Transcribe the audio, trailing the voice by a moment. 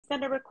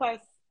send a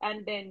request,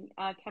 and then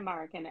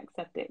Kemar can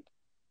accept it.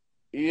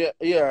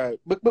 Yeah.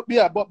 But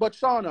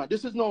Shauna,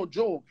 this is no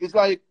joke. It's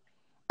like,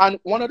 and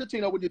one of the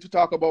things that we need to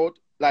talk about,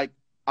 like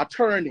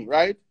attorney,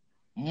 right?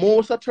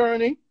 Most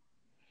attorney,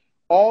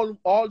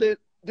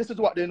 this is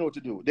what they know to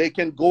do. They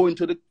can go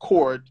into the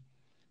court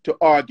to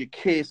argue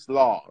case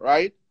law,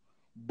 right?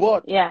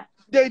 But yeah,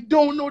 they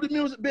don't know the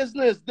music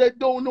business. They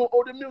don't know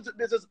how the music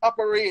business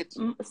operates.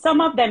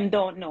 Some of them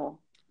don't know.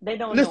 They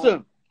don't know.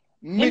 Listen,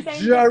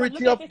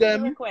 majority of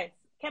them. Request.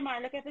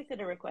 Kemar, look at this to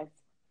the request.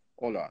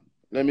 Hold on,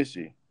 let me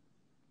see.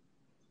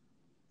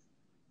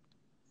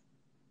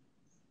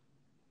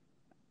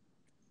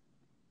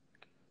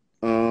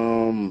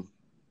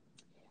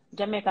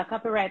 Jamaica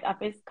Copyright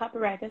Office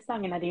copyright a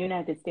song in the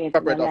United States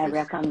in the Library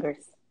of Congress.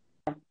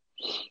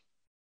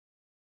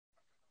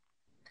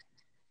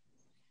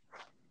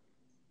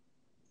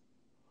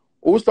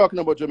 Who's talking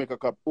about Jamaica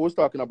Cup? Who's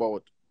talking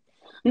about?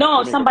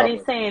 No,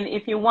 somebody's saying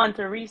if you want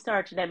to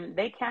research them,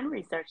 they can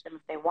research them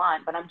if they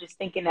want. But I'm just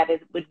thinking that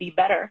it would be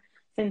better,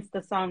 since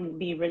the song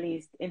be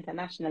released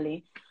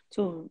internationally,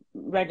 to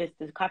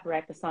register to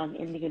copyright the song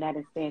in the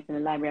United States in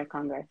the Library of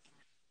Congress.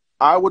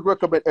 I would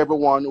recommend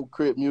everyone who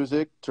create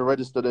music to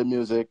register their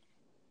music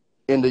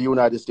in the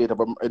United States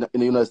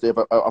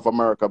of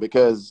America,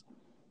 because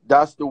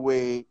that's the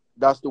way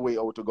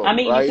out to go. I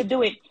mean, right? You could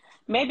do it.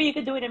 Maybe you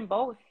could do it in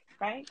both,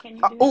 right? Can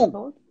you do it in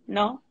both?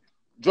 No.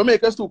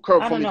 Jamaica's too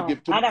curved for me to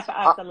give to. I'd have to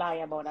ask a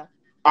lawyer about that.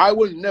 I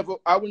will never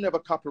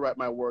copyright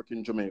my work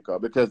in Jamaica,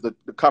 because the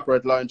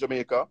copyright law in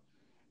Jamaica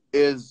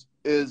is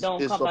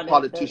for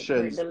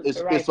politicians.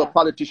 It's for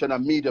politicians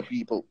and media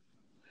people.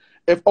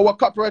 If our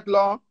copyright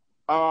law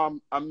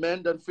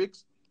amend and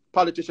fix,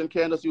 politicians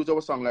can't just use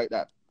our song like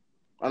that,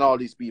 and all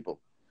these people.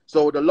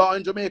 So the law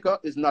in Jamaica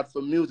is not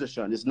for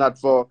musicians. It's not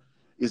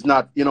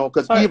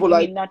because people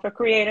like not for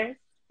creators.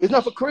 It's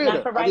not for creators.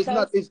 Not for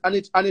writers. It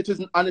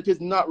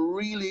is not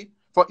really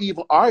for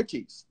even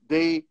artists.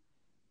 They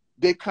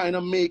kind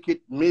of make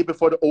it maybe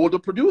for the older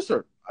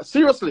producer.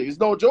 Seriously, it's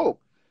no joke.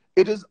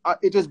 It is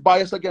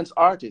biased against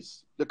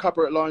artists. The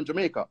copyright law in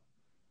Jamaica,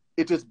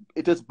 it is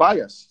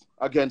biased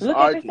against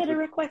artists. Look at the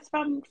request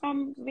from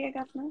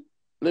Vegas now.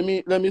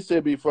 Let me say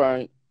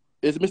before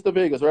it's Mr.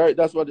 Vegas, right?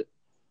 That's what.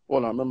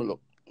 Hold on, remember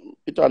look.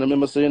 Etana,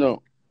 remember saying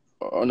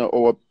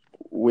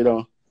with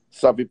a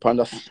savvy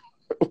panda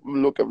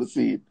look at the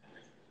seed.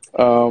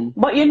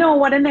 But you know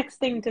what the next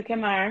thing to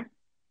Kemar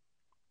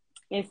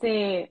is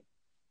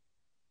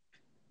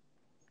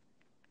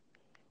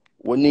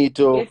we need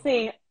to. You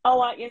see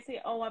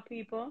our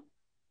people,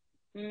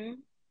 and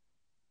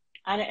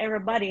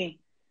everybody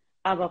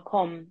are gonna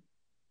come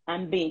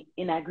and be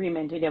in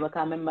agreement with them,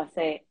 because remember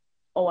say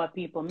our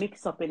people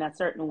mix up in a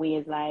certain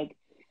ways, like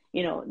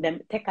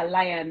them take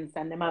alliance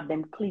and them have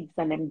them cliques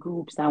and them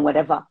groups and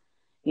whatever,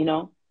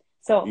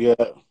 So yeah,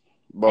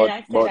 but and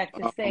I say that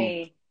to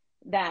say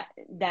that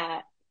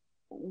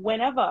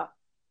whenever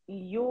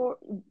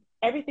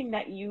everything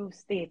that you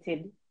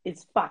stated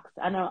is facts,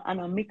 and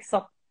a mix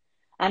up,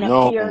 and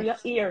your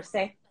ear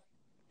say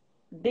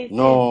this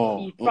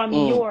is from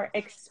your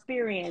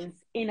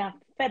experience in a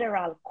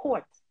federal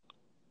court.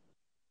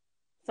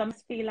 Some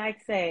feel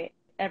like say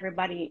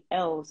everybody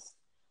else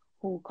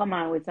who come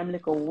on with some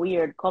little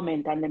weird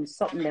comment and them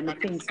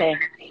things say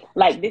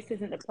like this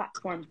isn't the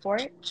platform for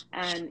it,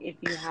 and if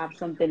you have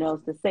something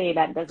else to say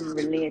that doesn't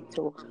relate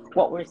to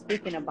what we're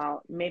speaking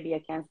about, maybe you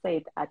can say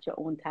it at your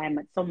own time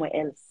at somewhere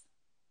else.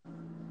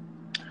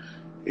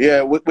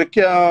 Yeah, we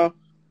can.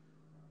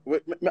 Me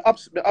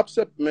upset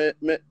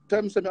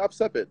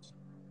it.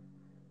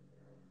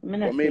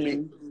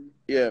 Maybe,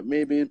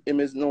 maybe him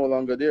is no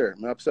longer there.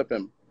 Me upset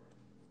him.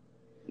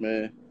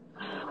 Me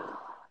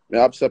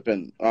upset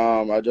him.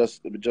 I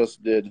just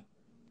did.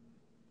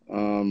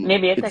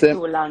 Maybe it takes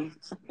too long.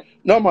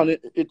 No man,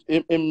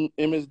 him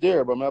is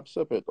there, but me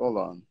upset it. Hold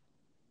on.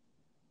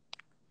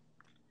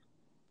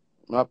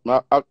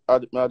 I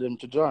add him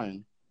to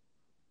join.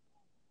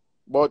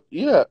 But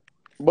yeah,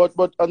 but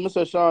as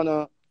Mr.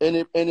 Shauna,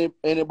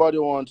 anybody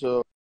want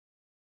to?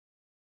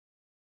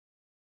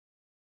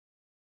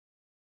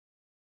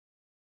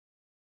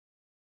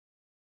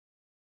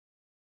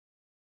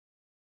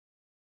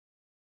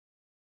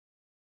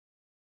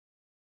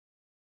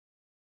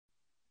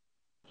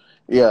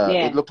 Yeah,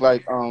 it looked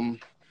like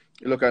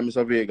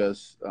Mr.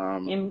 Vegas.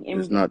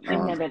 It's not.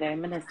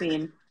 I'm not see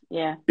him.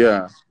 Yeah.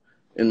 Yeah,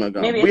 in my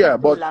gun. Maybe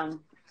it's too long.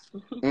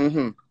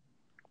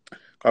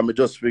 Can we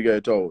just figure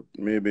it out?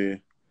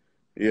 Maybe.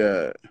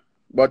 Yeah.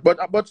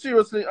 But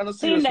seriously, on a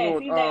serious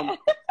note,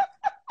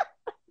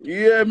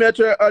 yeah, me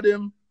try add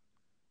him.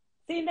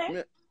 See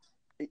there?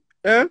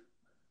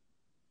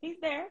 He's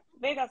there.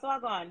 Vegas,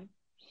 what gone?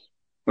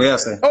 What you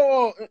say?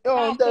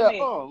 I'm there.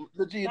 Oh,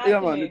 the G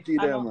there, man. The G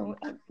there, man.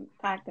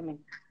 Talk to me.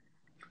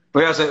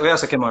 What you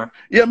say, Kemar?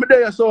 Yeah, me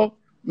there. So,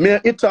 me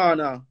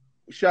Etana,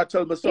 she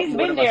tell me something. He's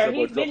been there.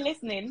 He's been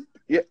listening.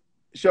 Yeah.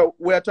 So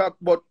we are talking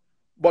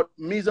but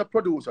me as a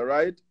producer,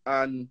 right?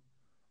 And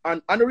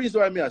the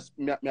reason why me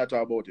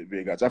talk about it,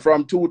 Vegas, I'm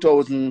from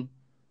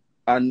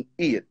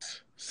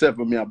 2008.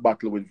 sever me a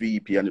battle with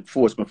VP and it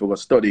forced me to go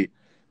study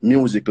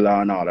music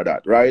law and all of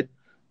that, right?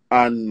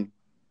 And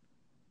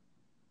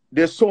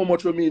there's so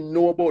much of me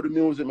know about the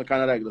music, I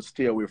kind of like to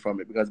stay away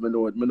from it because I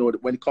know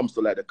that when it comes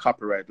to like the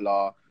copyright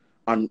law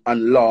and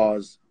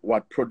laws,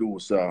 what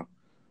producer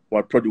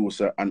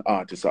and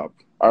artist have.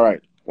 All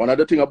right. One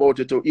other thing about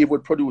it too, even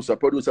with producer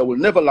will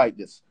never like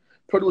this.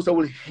 Producer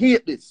will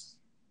hate this.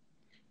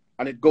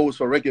 And it goes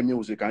for reggae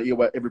music, and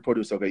every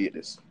producer will hate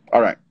this.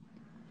 All right.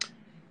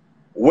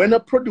 When a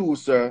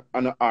producer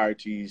and an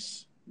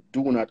artist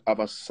do not have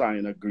a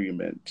signed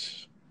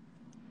agreement,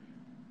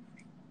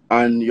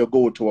 and you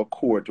go to a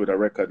court with a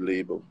record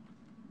label,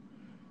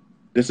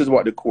 this is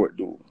what the court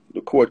do.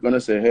 The court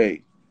gonna say,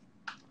 hey,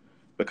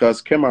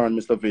 because Kemar and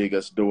Mr.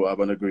 Vegas do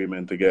have an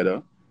agreement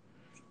together,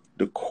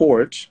 the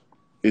court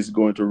is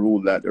going to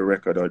rule that the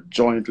record are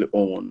jointly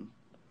owned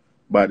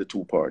by the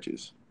two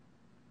parties.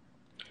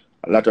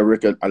 A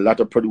lot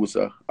of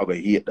producer are gonna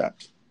hate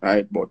that,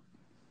 right? But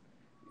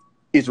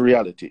it's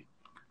reality.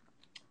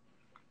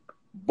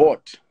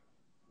 But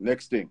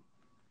next thing,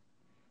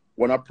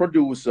 when a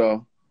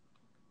producer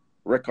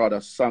record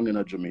a song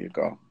in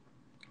Jamaica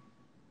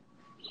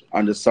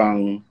and the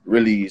song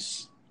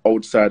release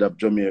outside of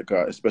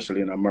Jamaica,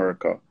 especially in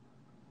America,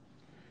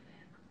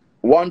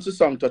 once the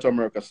song touch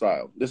America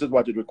style, this is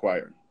what it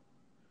requires.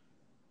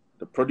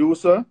 The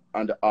producer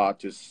and the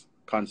artist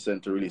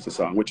consent to release the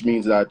song, which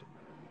means that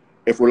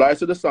if we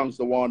license the songs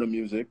to Warner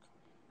Music,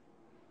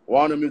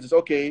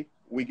 okay,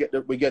 we get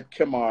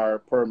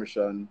Kemar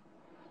permission.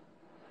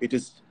 It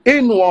is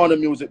in Warner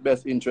Music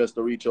best interest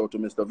to reach out to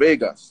Mr.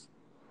 Vegas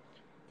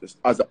just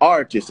as an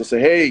artist to say,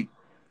 hey,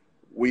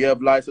 we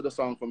have licensed the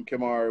song from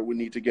Kemar. We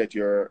need to get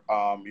your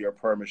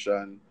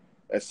permission,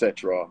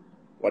 etc.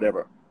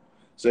 Whatever.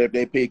 So if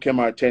they pay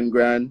Kemar 10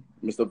 grand,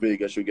 Mr.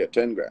 Vegas should get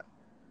 10 grand.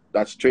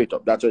 That's straight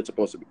up. That's what it's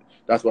supposed to be.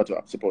 That's what's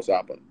supposed to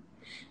happen.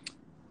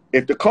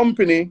 If the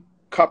company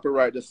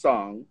copyright the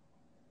song's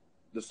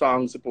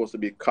supposed to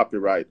be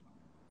copyright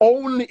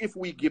only if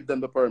we give them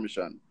the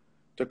permission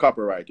to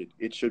copyright it.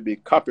 It should be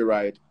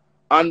copyright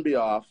on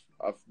behalf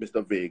of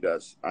Mr.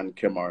 Vegas and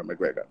Kemar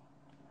Mcgregor.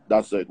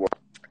 That's how it works.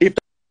 If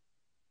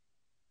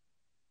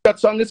that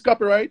song is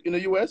copyright in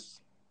the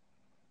US,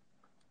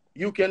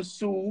 you can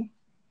sue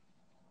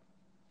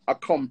a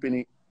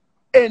company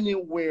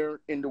anywhere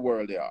in the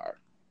world they are.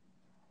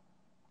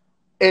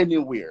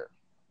 Anywhere.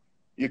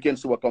 You can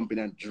sue a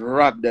company and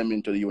drag them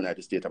into the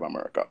United States of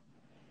America.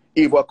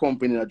 If a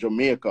company in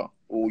Jamaica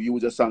who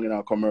use a song in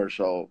a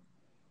commercial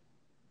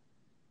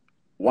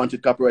want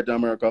it copyrighted in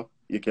America,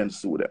 you can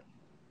sue them.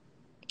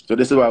 So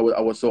this is why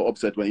I was so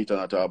upset when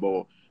Etana talked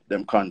about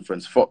them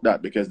conference. Fuck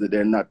that, because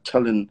they're not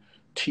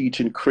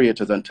teaching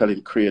creators and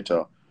telling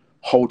creator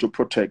how to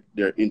protect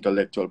their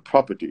intellectual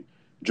property.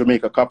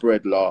 Jamaica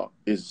copyright law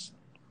is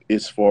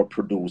for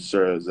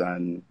producers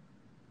and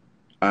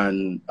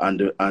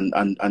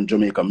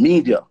Jamaica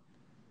media.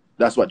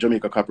 That's what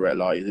Jamaica copyright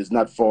law is. It's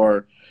not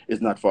for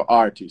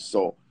artists.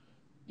 So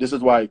this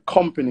is why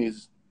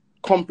companies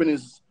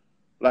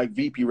like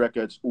VP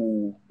Records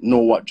who know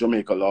what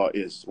Jamaica law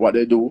is, what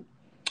they do,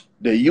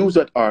 they use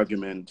that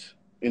argument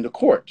in the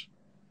court.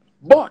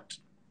 But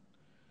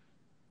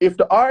if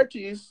the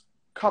artist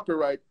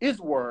copyright his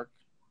work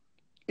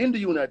in the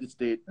United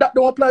States, that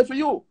don't apply for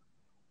you.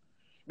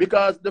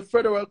 Because the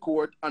federal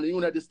court and the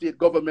United States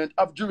government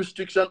have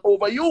jurisdiction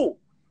over you,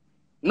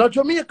 not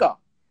Jamaica.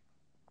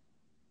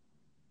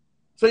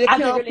 So you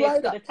can't apply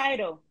that. To the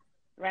title,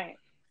 right?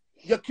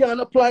 You can't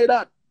apply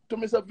that to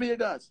Mr.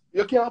 Vegas.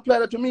 You can't apply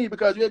that to me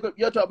because you're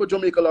talking about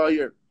Jamaica law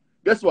here.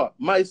 Guess what?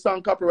 My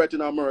song copyright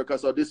in America,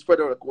 so this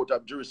federal court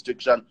have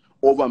jurisdiction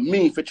over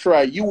me for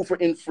try you for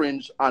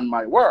infringe on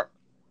my work.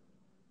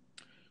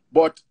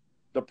 But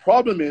the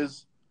problem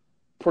is,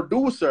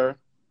 a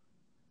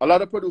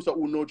lot of producers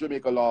who know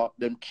Jamaica law,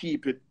 them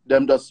keep it,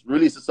 them just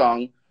release a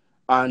song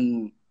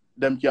and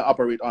them can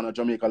operate on a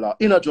Jamaica law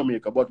in a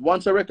Jamaica. But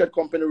once a record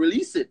company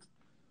release it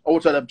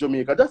outside of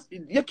Jamaica,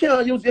 you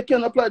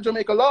can't apply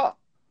Jamaica law.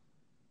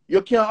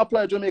 You can't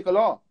apply Jamaica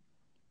law.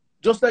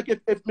 Just like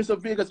if Mr.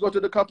 Vegas go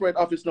to the copyright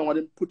office now and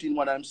then put in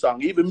what I'm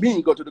song, even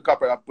me go to the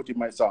copyright office put in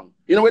my song.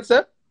 You know what it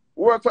said?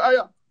 Work for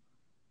Aya.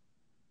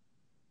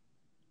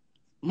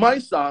 My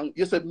song,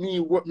 you said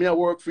me I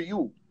work for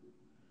you.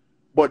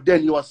 But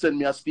then you are send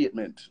me a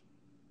statement.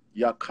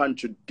 You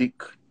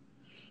contradict.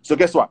 So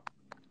guess what?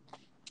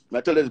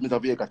 I tell you this,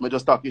 Mr. Vegas, I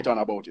just talk it on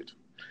about it.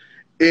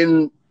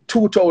 In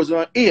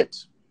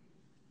 2008,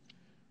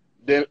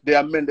 they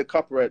amend the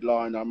copyright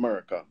law in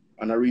America.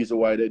 And the reason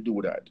why they do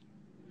that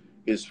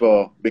is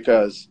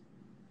because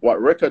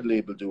what record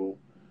label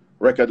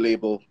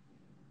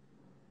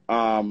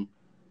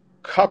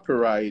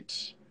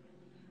copyright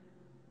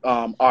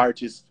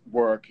artists'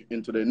 work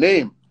into their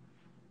name.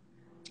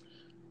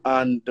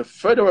 And the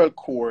federal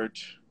court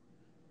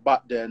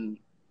back then,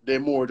 they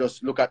more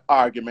just look at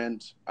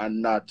argument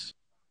and not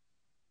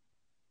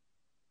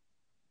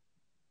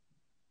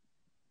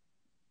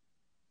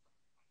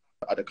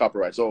at the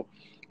copyright. So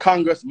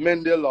Congress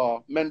mend the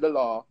law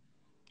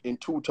in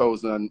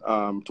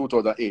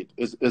 2008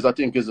 is I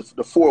think is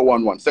the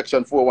 411,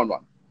 section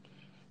 411.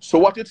 So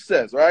what it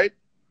says, right?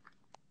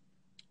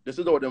 This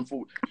is how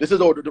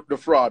the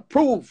fraud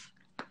prove.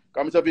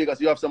 Come to Vegas,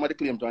 you have somebody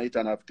claim to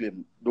Etana have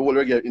claim. The whole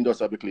regular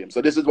industry have claim.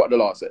 So this is what the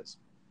law says.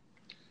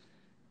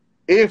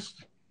 If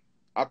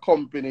a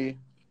company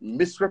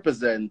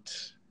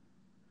misrepresent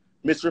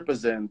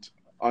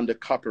on the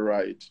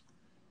copyright,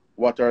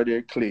 what are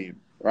their claim,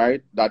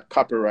 right? That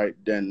copyright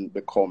then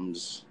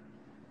becomes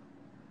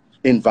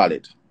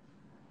invalid.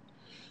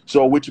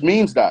 So which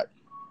means that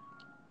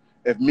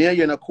if me and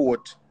you in a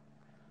court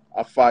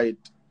a fight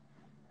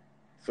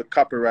for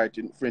copyright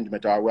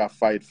infringement or we a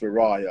fight for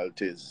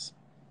royalties,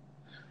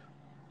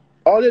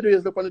 all they do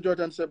is look on the judge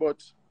and say,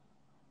 but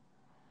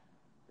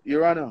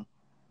Your Honor,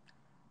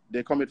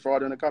 they commit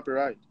fraud on the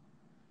copyright.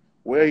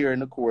 We're here in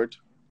the court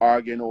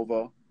arguing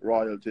over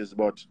royalties,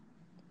 but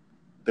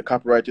the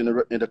copyright in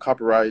the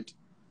copyright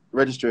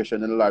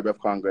registration in the Library of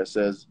Congress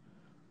says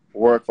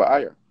work for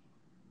hire.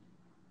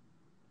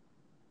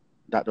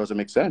 That doesn't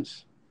make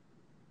sense.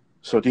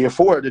 So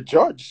therefore, the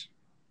judge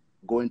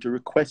going to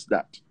request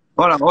that.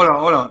 Hold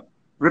on.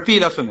 Repeat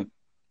that for me.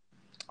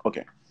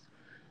 Okay.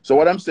 So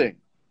what I'm saying,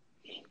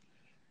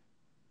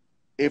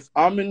 if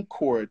I'm in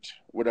court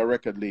with a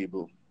record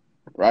label,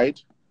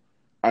 right,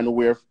 and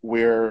we're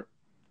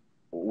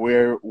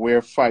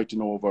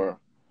fighting over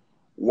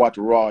what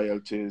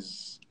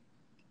royalties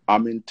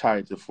I'm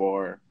entitled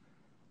for,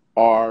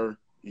 or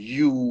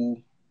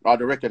you or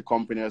the record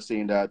company are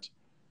saying that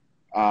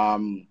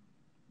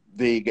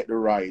they get the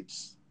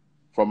rights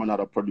from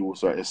another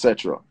producer,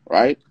 etc.,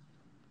 right?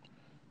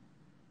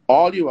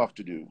 All you have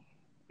to do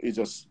is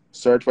just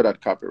search for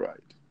that copyright.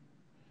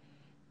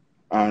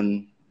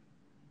 And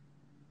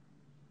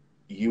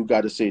you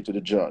got to say to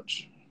the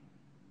judge,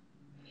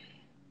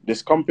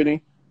 this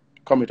company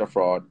commit a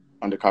fraud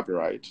on the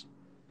copyright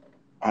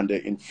and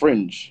they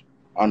infringe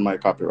on my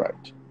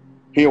copyright.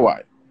 Here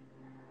why.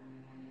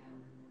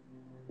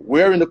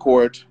 We're in the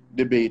court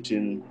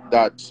debating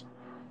that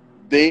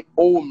they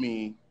owe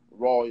me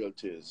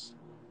royalties,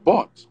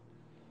 but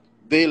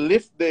they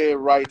lift their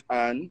right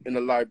hand on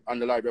the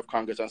Library of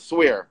Congress and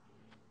swear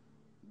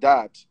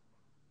that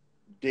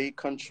they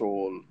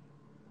control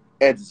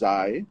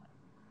EDSI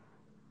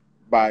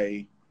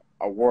by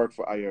a work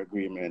for hire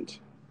agreement.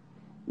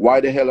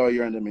 Why the hell are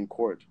you and them in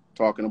court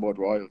talking about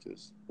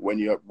royalties when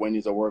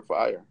it's a work for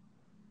hire?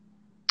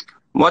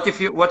 What if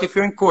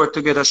you're in court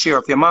to get a share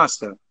of your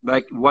master?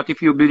 Like, what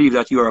if you believe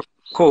that you're a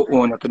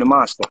co-owner to the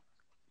master?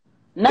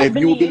 If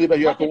you believe that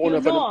you're a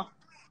co-owner for the...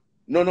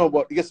 No,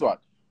 but guess what?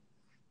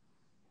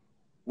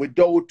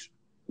 Without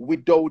we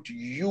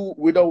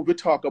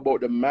talk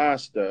about the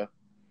master,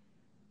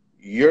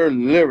 your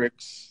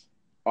lyrics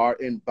are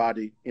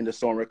embodied in the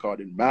song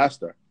recording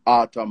master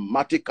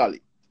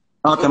automatically.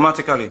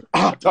 Automatically.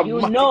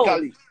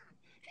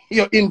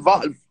 You're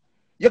involved.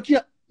 You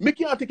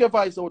can't take your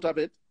voice out of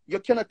it. You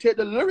cannot take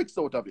the lyrics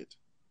out of it.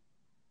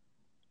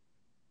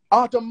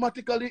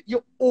 Automatically,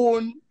 you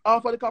own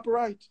half of the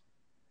copyright.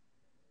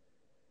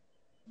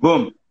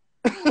 Boom.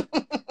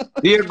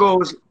 There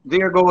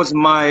goes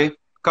my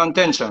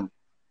contention.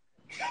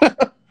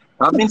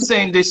 I've been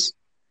saying this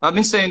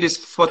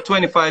for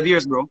 25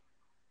 years, bro.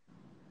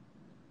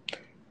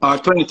 Or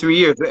 23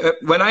 years.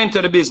 When I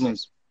entered the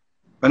business,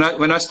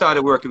 when I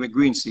started working with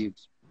green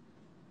seeds,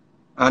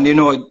 and you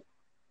know,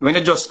 when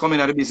you just come in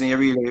out of the business, you're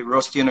really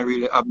rusty and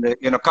really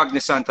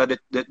cognizant of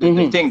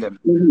the thing them.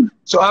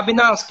 So I've been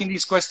asking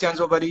these questions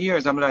over the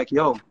years. I'm like,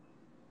 yo,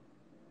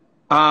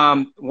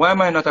 why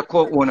am I not a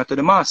co-owner to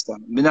the master?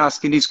 I've been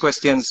asking these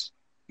questions,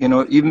 you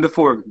know, even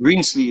before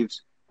green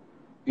sleeves,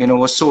 you know,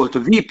 was sold to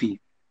VP.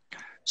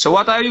 So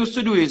what I used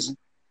to do is,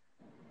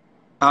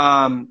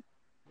 I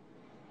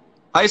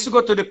used to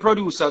go to the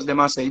producers, them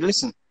and say,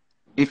 listen,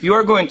 if you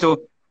are going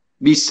to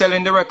be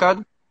selling the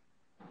record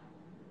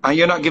and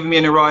you're not giving me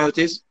any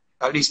royalties,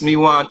 at least me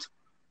want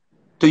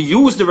to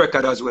use the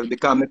record as well,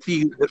 because I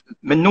feel,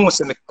 I know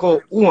I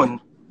co-own,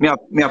 I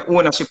have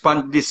ownership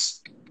on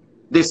this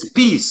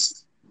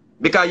piece,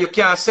 because you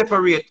can't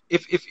separate.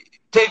 If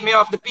take me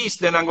off the piece,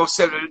 then I'm going to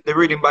sell the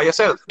rhythm by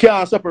yourself.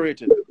 Can't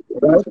separate it.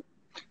 Right?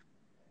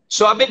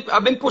 So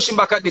I've been pushing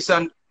back at this,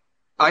 and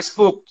I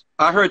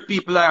heard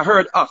people I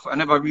heard of. I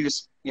never really,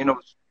 you know,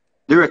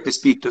 directly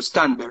speak to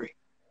Stanberry.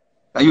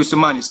 I used to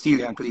manage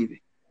Steely and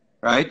Clevey,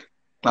 right?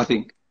 I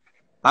think.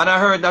 And I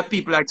heard that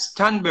people like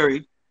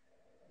Stanberry,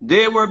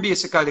 they were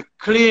basically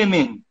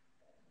claiming,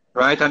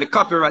 right, and they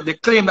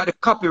claim that the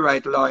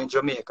copyright law in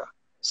Jamaica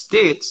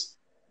states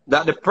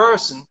that the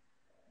person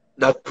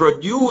that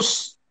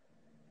produced,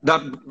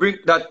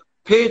 that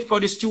paid for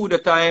the studio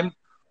time,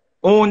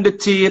 owned the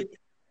tape,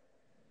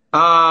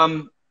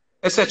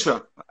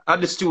 etc.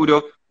 at the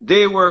studio,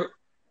 they were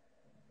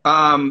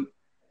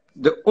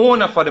the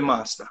owner for the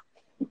master.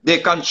 They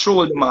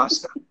control the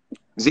master.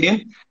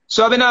 See?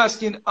 So I've been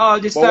asking all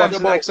this time.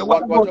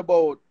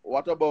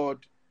 What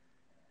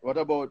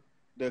about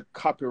the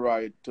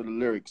copyright to the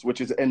lyrics, which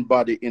is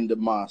embodied in the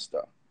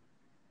master?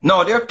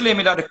 No, they're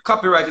claiming that the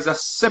copyright is a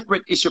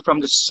separate issue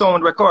from the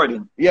sound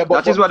recording. Yeah,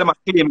 but that is what they're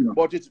claiming.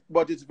 But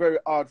it's very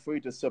hard for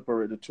you to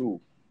separate the two.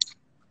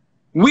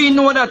 We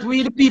know that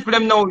we the people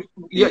them know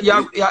you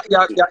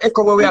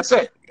echo what we are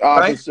saying.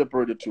 Right? To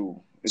separate the two.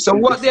 So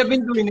what they've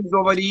been doing is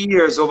over the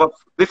years,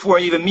 before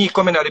even me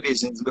coming out of the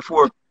business,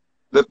 before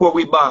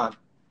we born,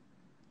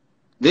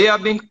 they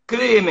have been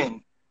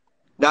claiming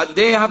that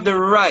they have the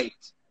right,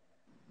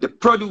 the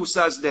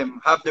producers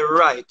them have the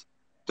right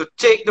to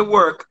take the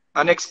work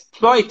and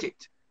exploit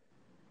it,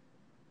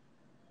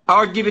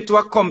 or give it to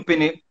a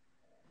company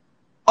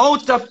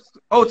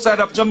outside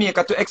of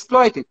Jamaica to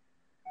exploit it.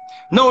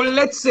 Now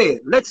let's be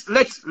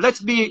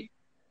the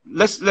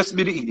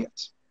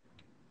idiots.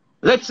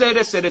 Let's say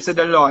they said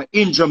the law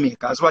in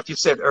Jamaica, as what you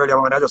said earlier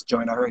when I just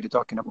joined, I heard you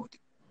talking about it.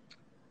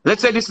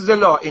 Let's say this is the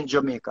law in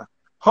Jamaica.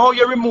 How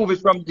you remove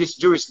it from this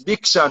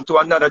jurisdiction to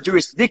another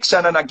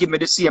jurisdiction and give me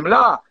the same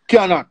law?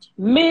 Cannot.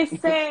 Me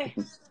say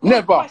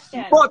never.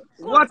 But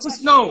watch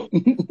this now.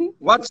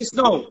 Watch this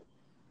now.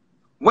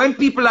 When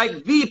people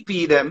like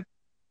VP them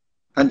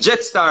and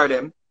Jetstar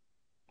them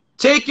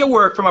take your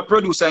work from a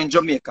producer in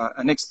Jamaica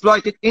and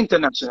exploit it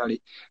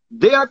internationally,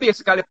 they are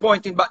basically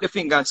pointing back the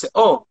finger and say,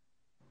 oh,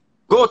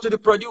 go to the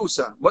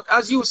producer. But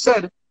as you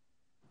said,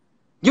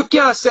 you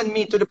can't send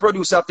me to the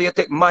producer after you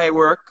take my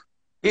work.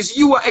 It's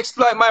you who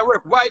exploit my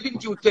work. Why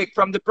didn't you take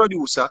from the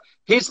producer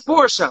his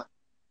portion?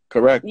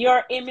 Correct.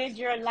 Your image,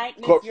 your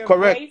likeness, your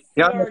correct. voice,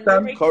 You your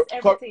understand? lyrics,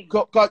 everything.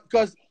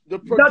 Because the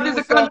producer... That is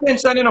the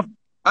contention, you know.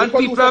 And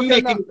people are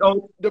making it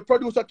out. The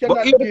producer cannot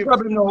but here's the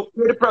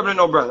problem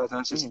now, brothers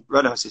and sisters.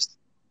 Brothers and sisters.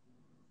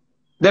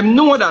 Them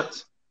know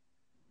that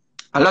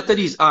a lot of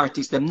these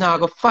artists, them now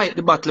go fight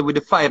the battle with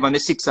the 5 and the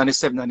 6 and the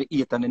 7 and the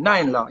 8 and the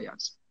 9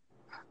 lawyers.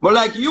 But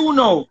like you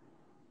know,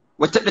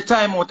 we take the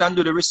time out and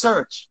do the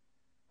research.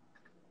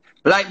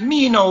 Like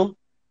me now,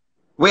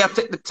 we have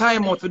to take the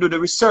time out to do the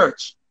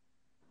research.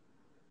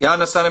 You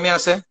understand what I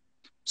say?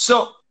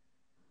 So,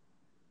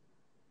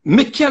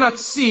 me cannot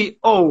see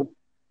how,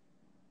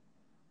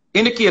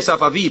 in the case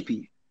of a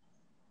VP,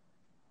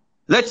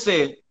 let's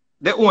say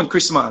they own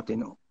Chris Martin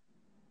now.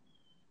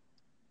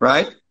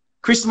 Right?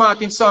 Chris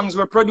Martin songs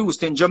were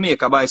produced in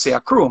Jamaica by, say, a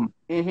Chrome.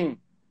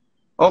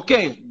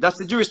 Okay, that's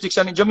the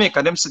jurisdiction in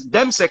Jamaica.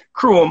 Them say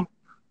Chrome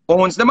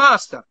owns the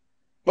master.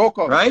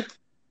 Okay. Right?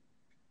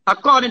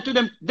 According to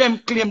them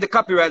claim the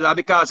copyright law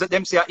because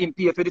them say him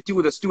pay for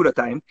the studio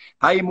time,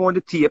 I own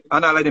the tape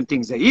and all of them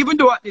things there. Even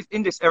though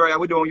in this area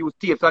we don't use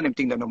tapes and them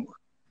things no more.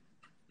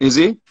 You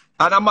see?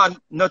 And a man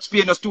not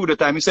paying no studio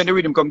time, he send the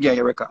rhythm come get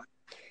your record.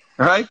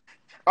 Right?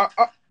 Let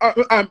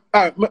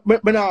me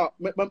tell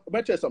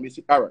you something.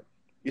 All right.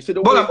 You see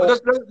the way...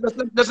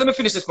 Just let me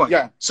finish this point.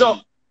 Yeah. So,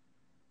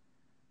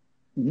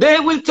 they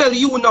will tell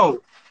you now,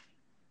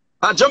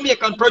 a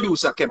Jamaican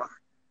producer, Kemar,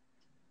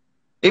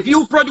 if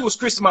you produce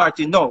Chris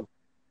Martin now,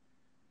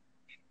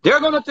 they're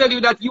going to tell you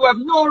that you have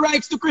no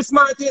rights to Chris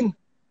Martin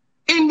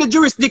in the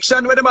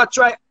jurisdiction where they might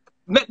try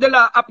make the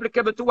law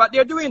applicable to what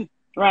they're doing.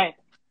 Right.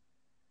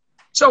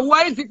 So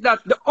why is it that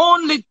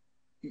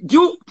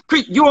you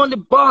only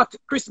bought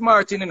Chris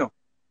Martin, you know?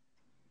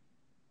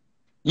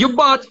 You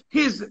bought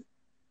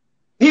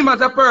him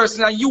as a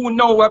person and you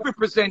know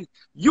represent,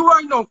 you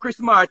are no Chris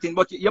Martin,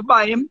 but you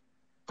buy him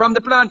from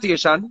the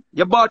plantation.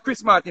 You bought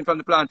Chris Martin from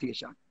the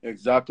plantation.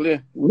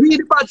 Exactly. We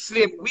the bad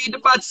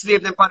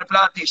slave them from the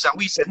plantation.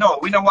 We said, no,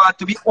 we don't want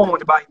to be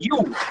owned by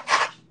you.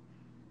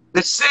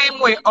 The same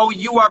way how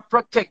you are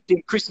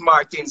protecting Chris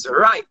Martin's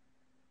right.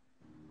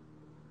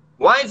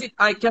 Why is it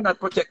I cannot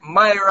protect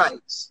my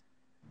rights?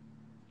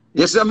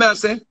 You see what I'm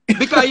saying?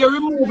 Because you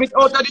remove it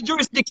out of the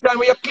jurisdiction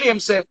where you claim,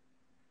 say,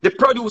 the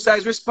producer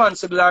is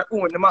responsible or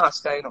own the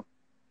master, you know.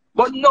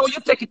 But now you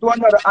take it to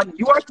another and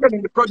you are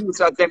telling the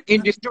producers them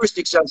in this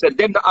jurisdiction that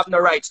them don't have no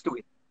rights to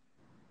it.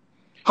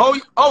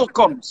 How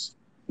comes?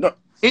 No.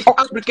 It's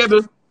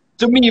applicable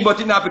to me, but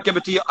it's not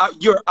applicable to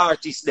your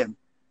artists them.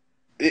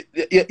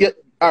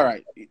 All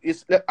right.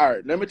 All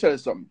right. Let me tell you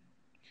something.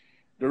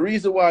 The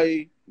reason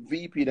why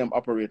VP them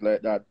operate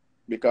like that,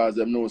 because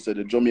them know say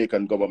the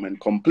Jamaican government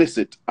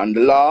complicit and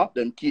the law,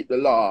 them keep the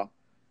law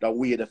that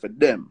way there for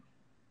them.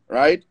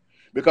 Right?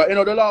 Because you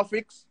know the law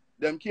fix,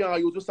 them can't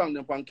use the song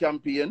them on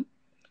campaign.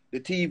 The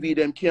TV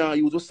them can't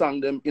use the song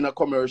them in a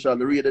commercial.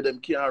 The radio them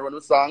can't run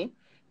a song.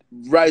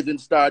 Rising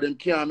Star them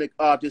can't make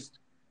artists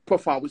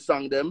perform with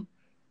song them.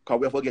 Because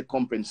we have to get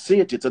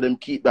compensated, so them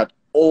keep that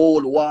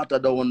old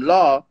watered down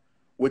law,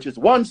 which is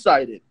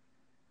one-sided.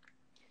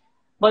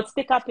 But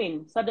stick up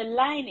in. So the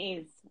line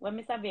is, when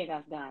Mr.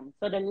 Vega's gone,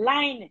 so the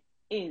line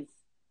is,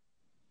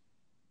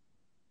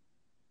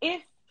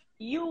 if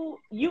you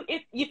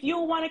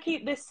want to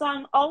keep this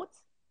song out,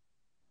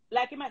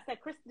 like you might say,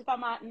 Christopher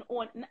Martin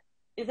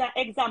is an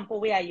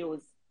example we I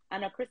use,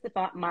 and a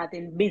Christopher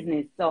Martin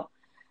business. So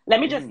let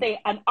me just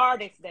say an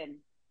artist then.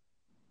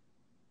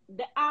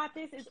 The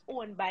artist is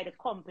owned by the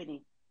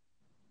company.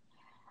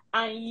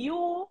 And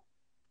you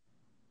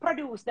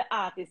produce the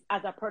artist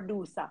as a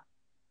producer.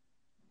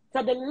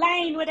 So the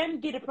line with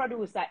them give the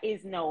producer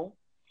is no.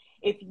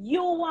 If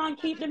you want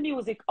to keep the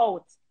music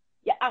out,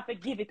 you have to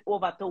give it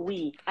over to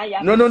we. And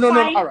you no.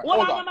 All right,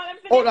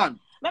 hold on.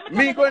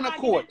 Me going to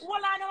court. Hold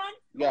on, man.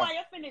 Yeah.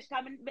 You finish.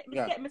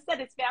 Me said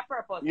this for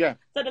a purpose. Yeah.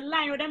 So the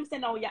line with them say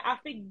now, you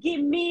have to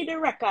give me the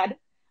record,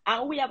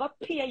 and we have to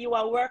pay you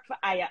a work for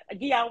hire.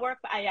 Give you a work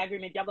for hire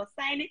agreement. You have to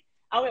sign it,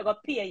 and we're going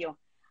to pay you.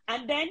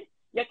 And then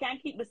you can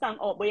keep the song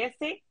up. But you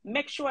say,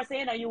 make sure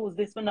you don't use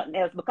this for nothing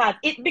else, because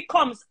it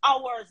becomes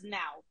ours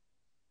now.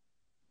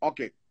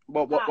 Okay.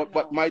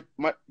 But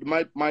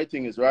my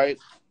thing is, right,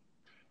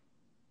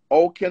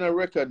 how can a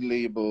record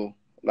label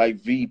like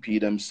VP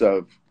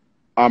themselves,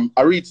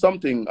 I read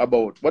something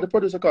about, what the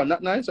producer called,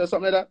 Not Nice or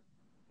something like that?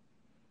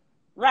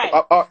 Right.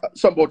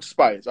 Something about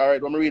spies. All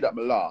right, when I read that,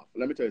 I laugh.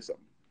 Let me tell you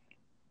something.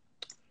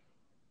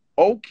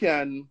 How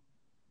can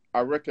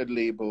a record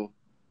label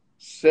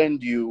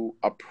send you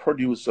a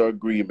producer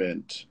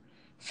agreement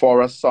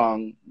for a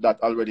song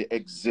that already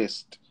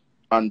exists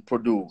and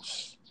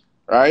produce,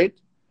 right?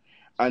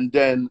 And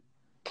then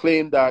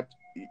claim that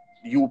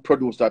you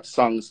produce that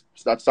song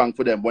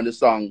for them when the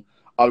song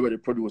already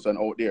produced and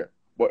out there.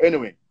 But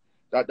anyway,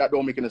 that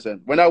don't make any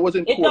sense. When I was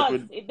in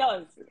court it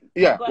does.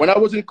 Yeah, when I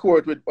was in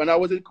court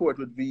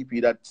with VP,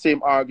 that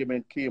same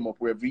argument came up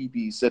where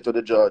VP said to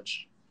the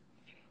judge,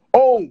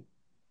 "Oh,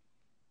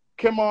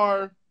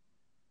 Kemar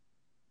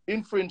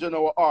infringing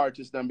our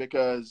artist them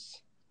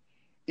because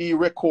he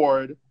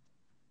record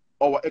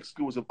our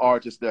exclusive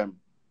artist them."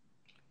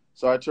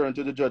 So I turned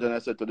to the judge and I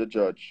said to the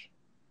judge,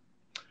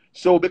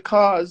 so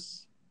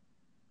because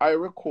I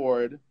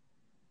record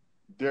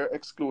their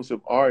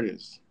exclusive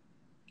artists,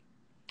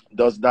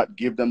 does that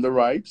give them the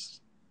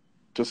rights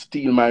to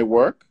steal my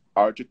work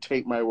or to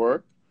take my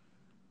work?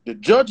 The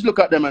judge look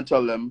at them and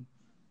tell them,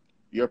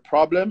 your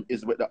problem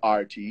is with the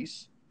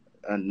artist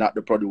and not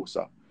the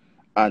producer.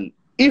 And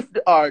if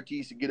the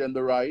artist give them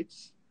the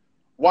rights,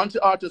 once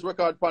the artist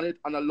record upon it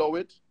and allow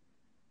it,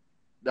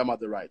 them have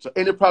the right. So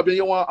any problem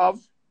you want to have,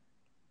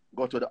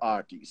 go to the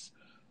artist.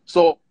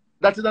 So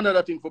that is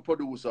another thing for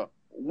producer.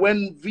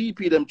 When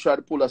VP them try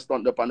to pull a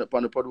stunt upon the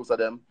producer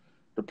them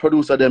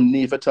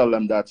need to tell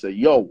them that, say,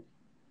 yo,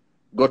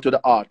 go to the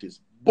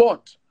artist.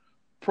 But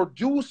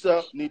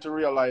producer need to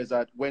realize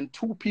that when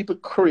two people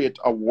create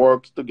a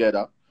work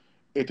together,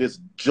 it is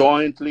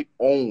jointly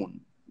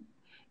owned.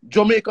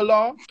 Jamaica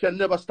law can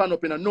never stand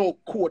up in a no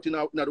court in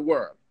the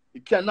world.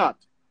 It cannot.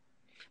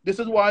 This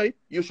is why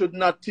you should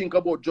not think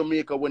about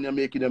Jamaica when you're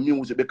making the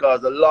music,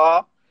 because the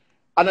law,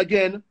 and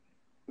again,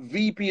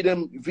 VP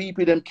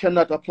them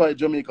cannot apply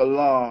Jamaica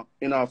law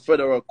in our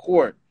federal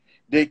court.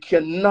 They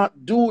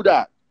cannot do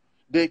that.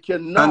 They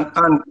cannot.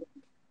 And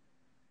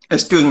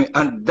excuse me.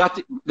 And that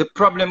the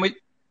problem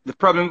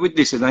with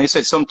this is, and you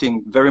said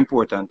something very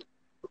important,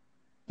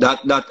 that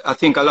I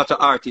think a lot of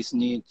artists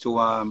need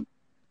to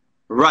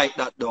write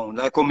that down.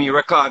 Like when we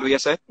record, what you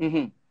said,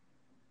 a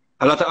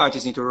lot of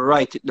artists need to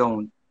write it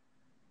down.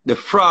 The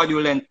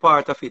fraudulent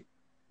part of it,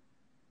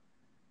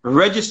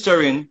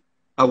 registering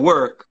a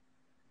work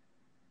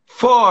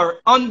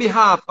on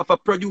behalf of a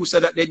producer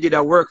that they did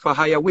a work for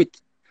hire with,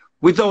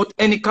 without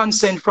any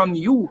consent from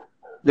you,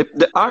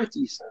 the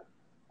artist.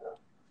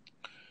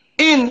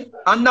 In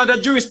another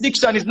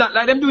jurisdiction, it's not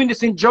like them doing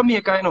this in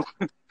Jamaica, you know.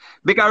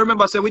 Because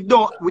remember, so we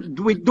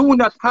do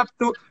not have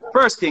to.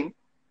 First thing,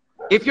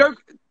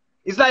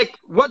 it's like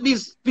what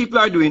these people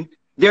are doing.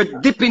 They're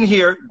dipping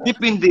here,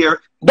 dipping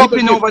there,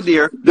 dipping over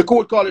there. The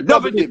court call it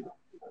double dip.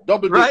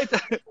 Double dip. Right?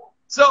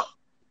 So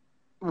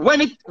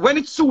when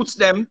it suits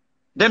them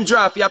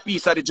draft a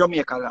piece of the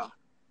Jamaica law,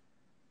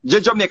 the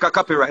Jamaica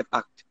Copyright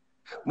Act.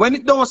 When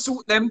it don't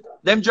suit them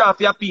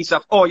draft a piece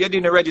of, oh, you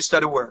didn't register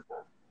the work.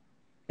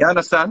 You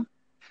understand?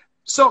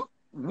 So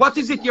what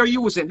is it you're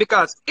using?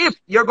 Because if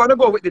you're going to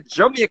go with the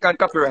Jamaican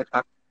Copyright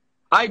Act,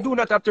 I do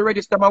not have to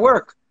register my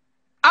work.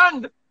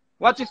 And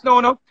what is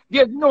now?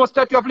 There's no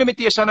statute of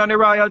limitation on the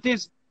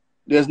royalties.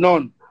 There's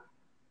none.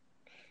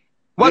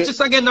 What is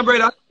again, no,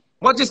 brother?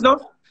 What is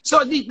now?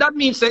 So that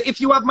means that if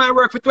you have my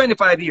work for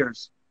 25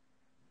 years,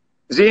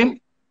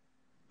 see?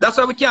 That's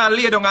why we can't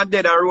lay down and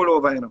dead and roll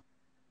over, you know.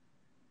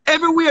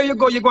 Everywhere you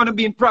go, you're going to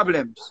be in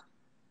problems.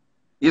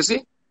 You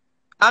see?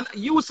 And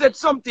you said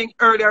something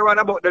earlier on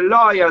about the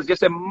lawyers. You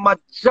said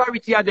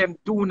majority of them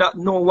do not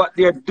know what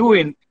they're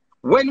doing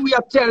when we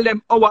are telling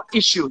them our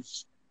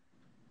issues.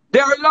 They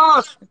are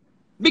lost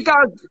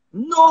because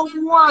no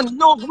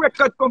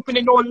record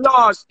company, no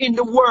laws in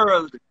the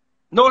world,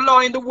 no law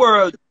in the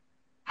world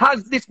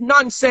has this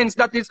nonsense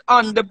that is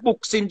on the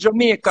books in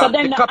Jamaica. So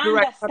then the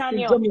copyright act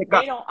in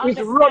Jamaica is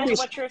rubbish.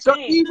 So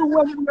even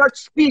when we are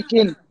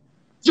speaking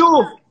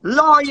to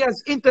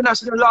lawyers,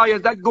 international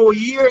lawyers that go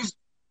years,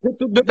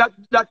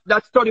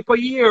 that study for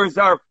years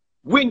or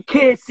win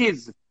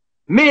cases,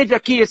 major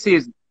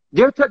cases,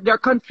 they're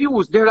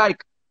confused. They're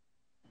like,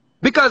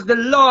 because the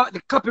law,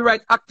 the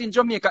Copyright Act in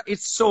Jamaica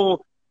is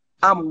so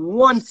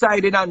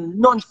one-sided and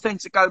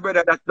nonsensical,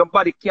 brother, that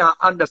nobody can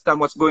understand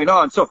what's going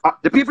on. So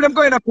the people them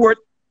going to court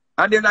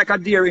and they're like a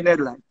deer in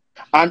headline.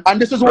 And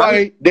this is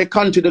why they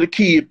continue to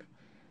keep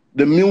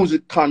the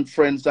music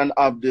conference and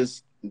have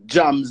this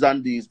jams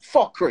and these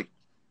fuckery.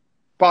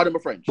 Pardon my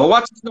French. But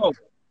watch this now.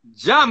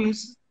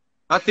 Jams,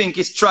 I think,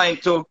 is trying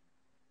to,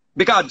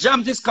 because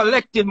Jams is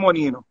collecting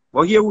money, you know.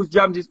 But here who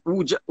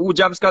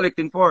Jams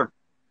collecting for?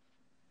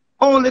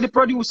 Only the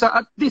producer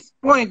at this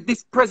point,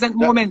 this present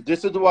moment.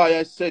 This is why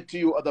I said to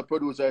you, other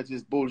producers,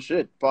 is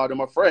bullshit. Pardon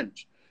my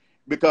French,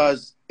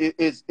 because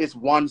it's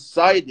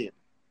one-sided.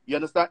 You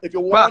understand? If you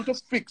want to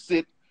fix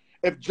it,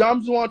 if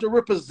Jams want to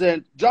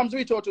represent, Jams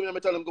reach out to me and I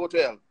tell him go to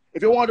hell.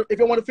 If you want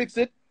to fix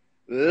it,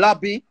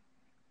 lobby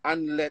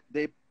and let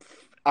they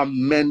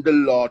amend the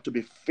law to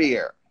be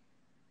fair.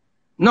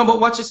 No, but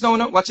watch this now.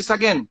 No, watch this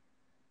again.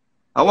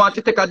 I want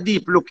to take a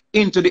deep look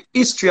into the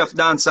history of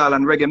dancehall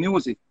and reggae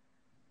music.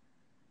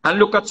 And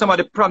look at some of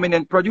the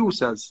prominent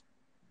producers.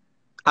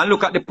 And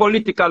look at the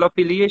political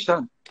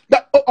affiliation.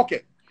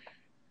 Okay.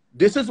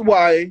 This is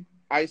why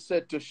I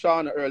said to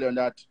Shauna earlier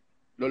that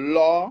the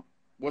law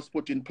was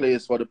put in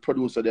place for the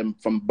producer them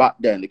from back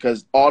then,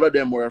 because all of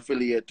them were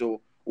affiliated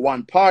to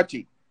one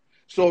party.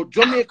 So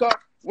Jamaica,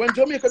 when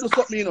Jamaica do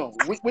something, you know,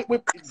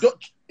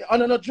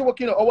 I'm not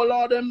joking, you know, our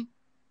law them,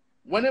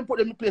 when they put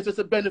them in place, it's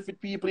to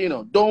benefit people, you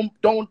know.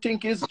 Don't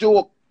think it's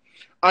joke.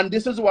 And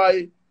this is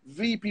why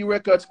VP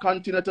Records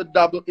continue to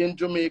dabble in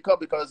Jamaica,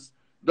 because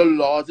the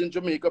laws in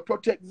Jamaica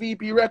protect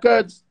VP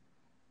Records.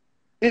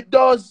 It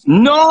does.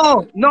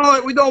 No,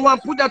 we don't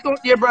want to put that out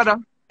here, brother.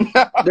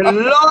 The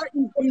law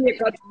in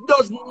Jamaica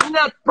does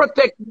not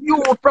protect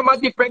you from a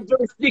different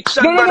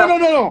jurisdiction,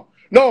 brother.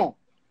 No.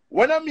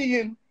 When I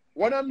mean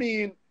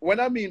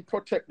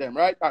protect them,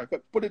 right? All right,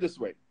 put it this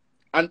way.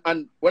 And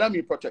when I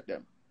mean protect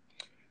them,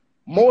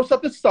 most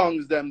of the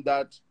songs them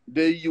that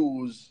they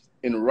use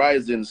in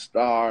Rising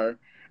Star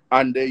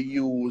and they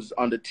use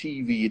on the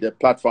TV, the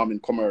platform in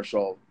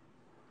commercial,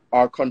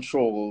 are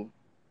controlled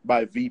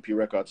by VP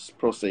Records,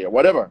 per se, or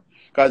whatever.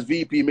 Because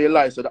VP may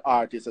license to the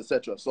artists,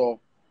 etc. So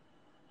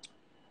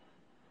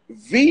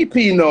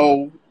VP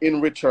now,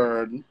 in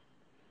return,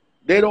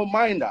 they don't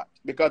mind that.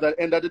 Because at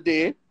the end of the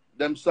day,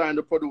 them sign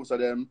the producer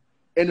them,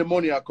 any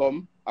money I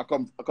come off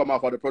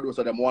of the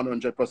producer them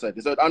 100%.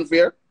 Is that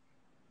unfair?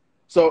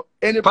 So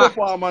any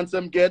performance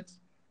them get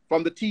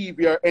from the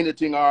TV or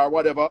anything or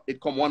whatever,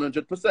 it come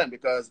 100%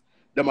 because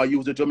them are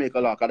use the Jamaica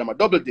law, because them are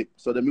double dip.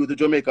 So them use the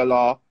Jamaica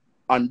law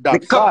on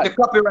that side.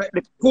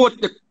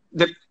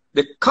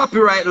 The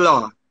copyright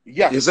law.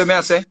 Yes. You see me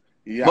I say?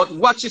 Yes. But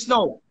watch this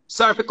now.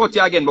 Sorry for cut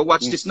you again, but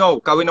watch this now.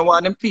 Because we don't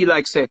want them feel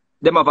like say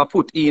them have a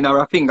foot in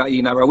or a finger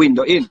in or a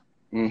window in.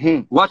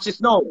 Watch this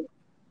now.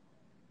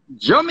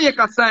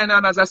 Jamaica signed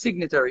on as a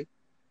signatory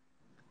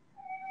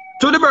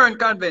to the Berne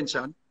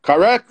Convention.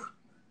 Correct.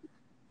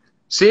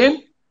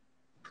 See?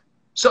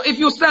 So if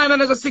you sign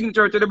on as a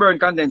signatory to the Berne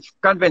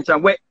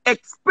Convention, we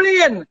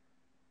explain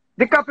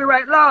the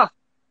copyright law.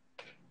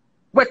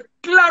 We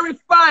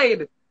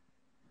clarified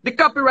the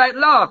copyright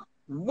law.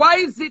 Why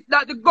is it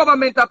that the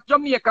government of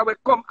Jamaica will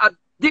come and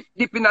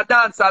dip in a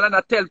dance hall and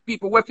tell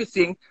people what to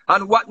sing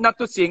and what not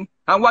to sing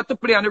and what to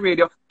play on the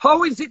radio?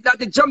 How is it that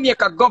the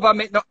Jamaica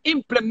government now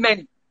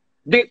implement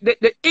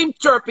the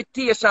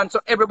interpretation so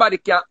everybody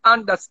can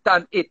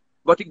understand it?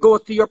 But it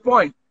goes to your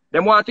point. They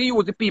want to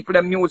use the people,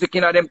 them music,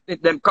 you know, them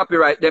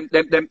copyright, them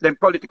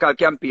political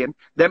campaign,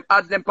 them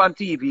ads them on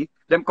TV,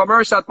 them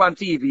commercials on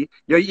TV.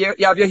 You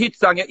have your hit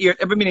song, you hear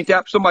every minute you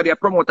have somebody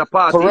promote a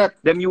party.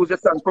 Correct. Them use the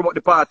song promote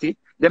the party.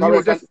 Them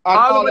use this,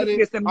 all of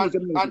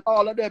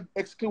them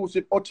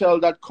exclusive hotel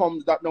that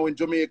comes that now in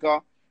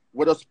Jamaica,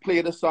 we just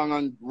play the song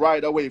and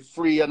ride away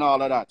free and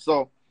all of that.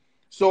 So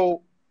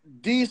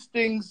these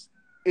things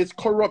is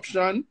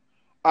corruption,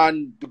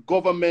 and the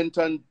government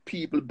and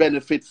people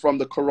benefit from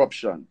the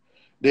corruption.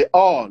 They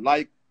are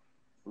like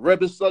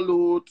Rebel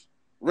Salute,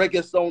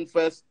 Reggae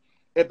Soundfest.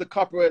 If the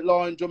copyright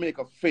law in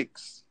Jamaica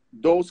fix,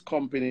 those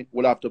companies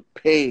will have to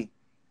pay.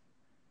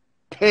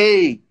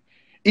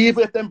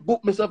 Even if them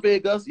book Mr.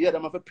 Vegas, yeah,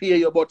 them have to pay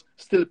you, but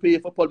still pay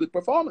for public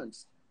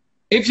performance.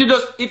 If you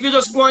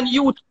just go on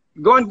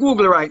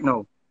Google right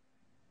now,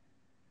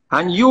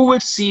 and you will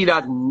see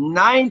that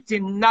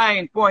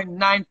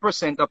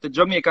 99.9% of the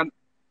Jamaican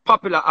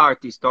popular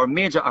artists or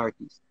major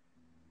artists,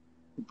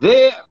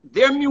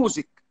 their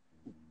music,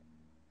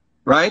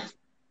 right,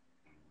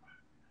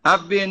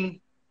 have been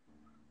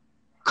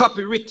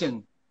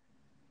copywritten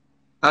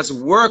as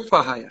work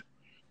for hire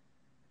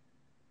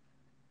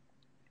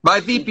by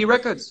VP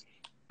Records.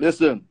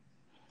 Listen.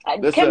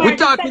 We're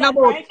talking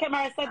about.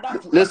 Kemar said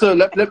that. Listen,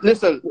 let me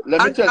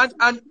tell you.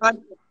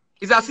 And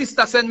his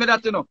sister sent me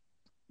that, you know.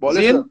 But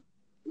listen,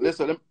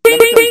 let me tell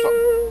you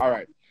something. All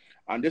right.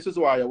 And this is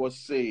why I was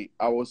saying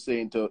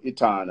to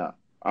Etana,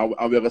 and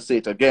we're going to say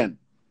it again.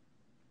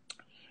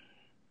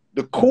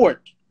 The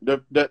court,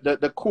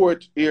 the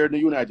court here in the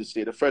United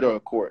States, the federal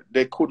court,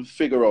 they couldn't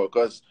figure out,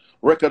 because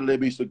record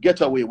labels used to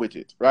get away with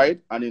it,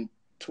 right? And in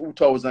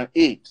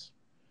 2008,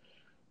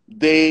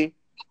 they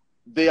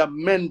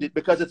amended,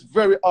 because it's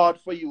very hard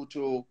for you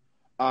to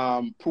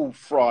prove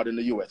fraud in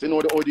the U.S. You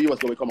know, the U.S.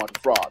 going to come out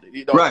of fraud.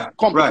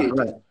 Complicated.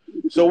 Right.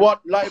 So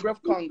what Library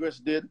of Congress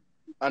did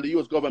and the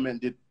U.S.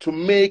 government did to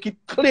make it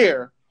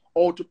clear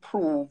how to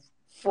prove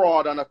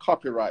fraud on a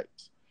copyright,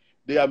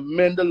 they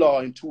amended the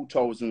law in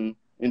 2000.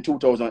 in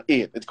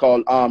 2008. It's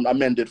called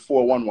amended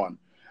 411.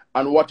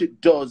 And what it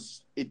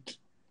does, it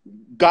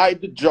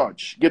guide the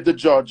judge, give the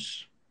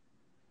judge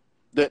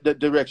the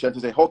direction to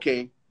say,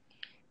 okay,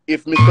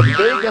 if Mr.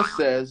 Vegas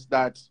says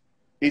that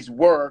his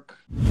work